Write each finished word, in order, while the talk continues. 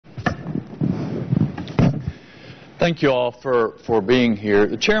Thank you all for being here.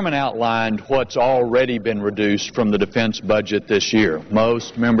 The chairman outlined what's already been reduced from the defense budget this year.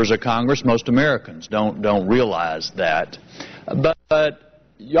 Most members of Congress, most Americans don't realize that. But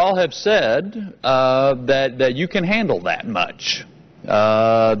y'all have said that you can handle that much,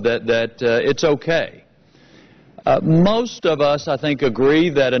 that it's okay. Most of us, I think,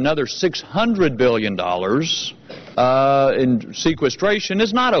 agree that another $600 billion in sequestration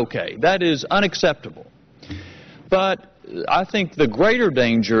is not okay. That is unacceptable. But I think the greater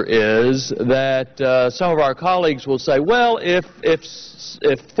danger is that some of our colleagues will say, well, if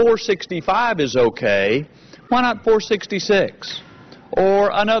 465 is okay, why not 466 or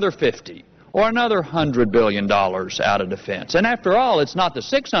another 50 or another $100 billion out of defense? And after all, it's not the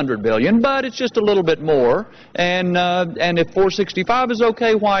 $600 billion, but it's just a little bit more. And if 465 is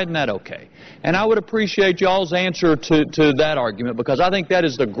okay, why isn't that okay? And I would appreciate y'all's answer to that argument, because I think that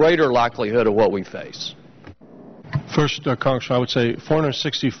is the greater likelihood of what we face. First, Congressman, I would say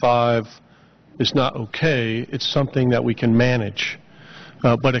 465 is not okay. It's something that we can manage,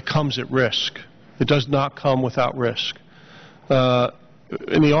 but it comes at risk. It does not come without risk.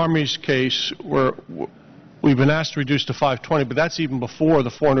 In the Army's case, we've been asked to reduce to 520, but that's even before the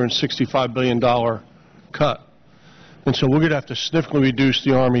 $465 billion cut. And so we're going to have to significantly reduce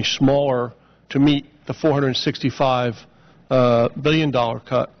the Army smaller to meet the $465 billion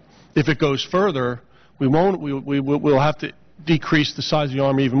cut. If it goes further, we'll have to decrease the size of the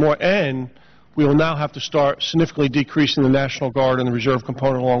Army even more, and we will now have to start significantly decreasing the National Guard and the Reserve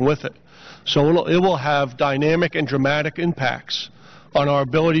component along with it. So it will have dynamic and dramatic impacts on our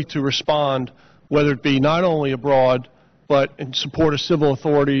ability to respond, whether it be not only abroad, but in support of civil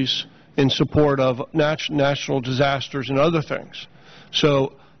authorities, in support of national disasters and other things.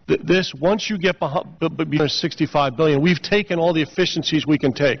 So this, once you get beyond $65 billion, we've taken all the efficiencies we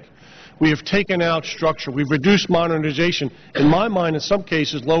can take. We have taken out structure. We've reduced modernization. In my mind, in some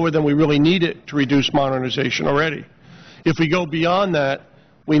cases, lower than we really need it to reduce modernization already. If we go beyond that,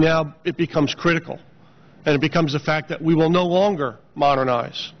 it becomes critical. And it becomes the fact that we will no longer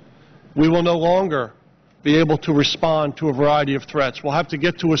modernize. We will no longer be able to respond to a variety of threats. We'll have to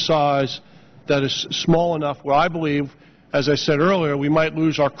get to a size that is small enough where I believe, as I said earlier, we might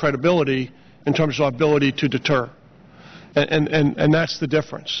lose our credibility in terms of our ability to deter. And that's the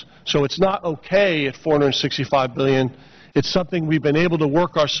difference. So it's not okay at $465 billion. It's something we've been able to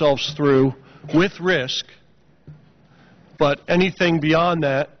work ourselves through with risk, but anything beyond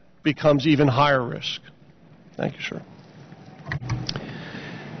that becomes even higher risk. Thank you, sir.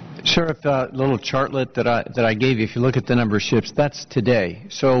 Sheriff, the little chartlet that I gave you, if you look at the number of ships, that's today.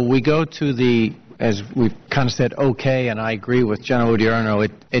 So we go to the, as we've kind of said, okay, and I agree with General Odierno,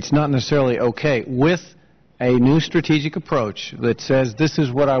 it's not necessarily okay. With a new strategic approach that says this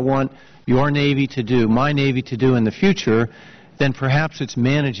is what I want your Navy to do, my Navy to do in the future, then perhaps it's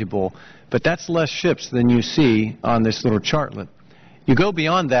manageable. But that's less ships than you see on this little chartlet. You go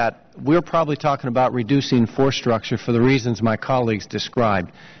beyond that, we're probably talking about reducing force structure for the reasons my colleagues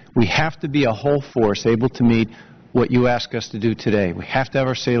described. We have to be a whole force able to meet what you ask us to do today. We have to have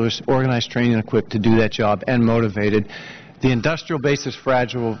our sailors organized, trained, and equipped to do that job and motivated. The industrial base is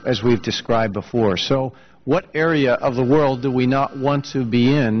fragile, as we've described before. So what area of the world do we not want to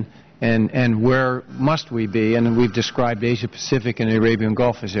be in, and where must we be? And we've described Asia Pacific and the Arabian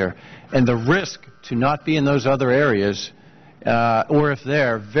Gulf as there. And the risk to not be in those other areas, or if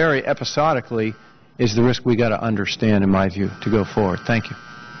they're very episodically, is the risk we got to understand, in my view, to go forward. Thank you.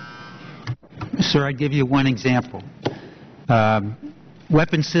 Sir, I'd give you one example.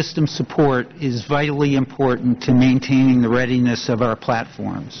 Weapon system support is vitally important to maintaining the readiness of our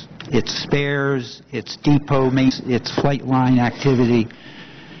platforms. It's spares, it's depot maintenance, it's flight line activity,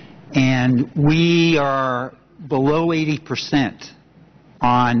 and we are below 80%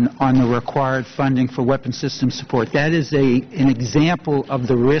 on the required funding for weapon system support. That is an example of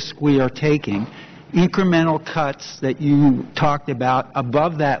the risk we are taking. Incremental cuts that you talked about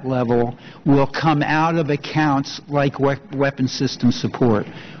above that level will come out of accounts like weapon system support.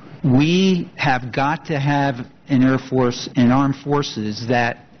 We have got to have an Air Force and armed forces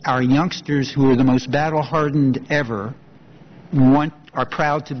that our youngsters, who are the most battle-hardened ever, are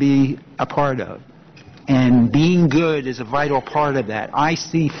proud to be a part of. And being good is a vital part of that. I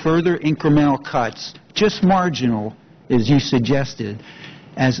see further incremental cuts, just marginal, as you suggested,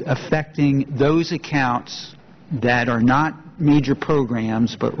 as affecting those accounts that are not major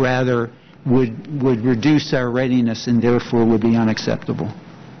programs, but rather would reduce our readiness and therefore would be unacceptable.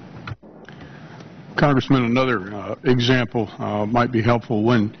 Congressman, another example might be helpful.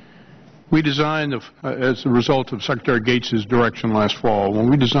 When We designed, as a result of Secretary Gates' direction last fall, when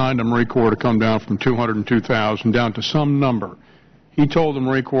we designed the Marine Corps to come down from 202,000 down to some number, he told the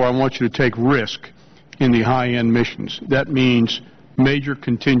Marine Corps, I want you to take risk in the high-end missions. That means major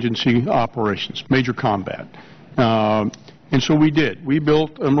contingency operations, major combat. And so we did. We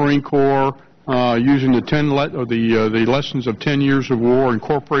built a Marine Corps using the lessons of 10 years of war,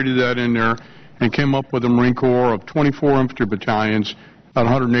 incorporated that in there, and came up with a Marine Corps of 24 infantry battalions, about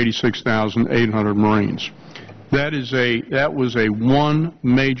 186,800 Marines. That was a one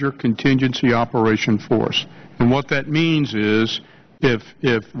major contingency operation force. And what that means is, if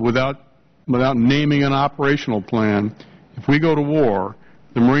without naming an operational plan, if we go to war,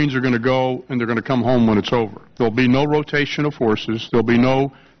 the Marines are going to go and they're going to come home when it's over. There'll be no rotation of forces. There'll be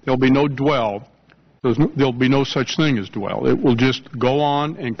no dwell. There'll be no such thing as dwell. It will just go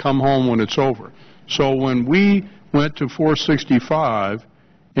on and come home when it's over. So when we went to 465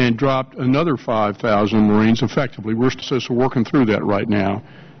 and dropped another 5,000 Marines effectively, we're working through that right now.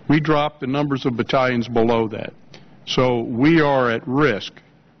 We dropped the numbers of battalions below that. So we are at risk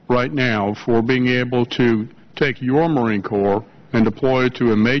right now for being able to take your Marine Corps and deploy it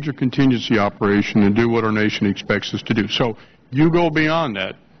to a major contingency operation and do what our nation expects us to do. So you go beyond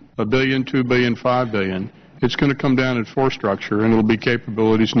that, $1 billion, $2 billion, $5 billion, it's going to come down in force structure, and it'll be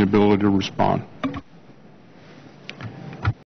capabilities and the ability to respond.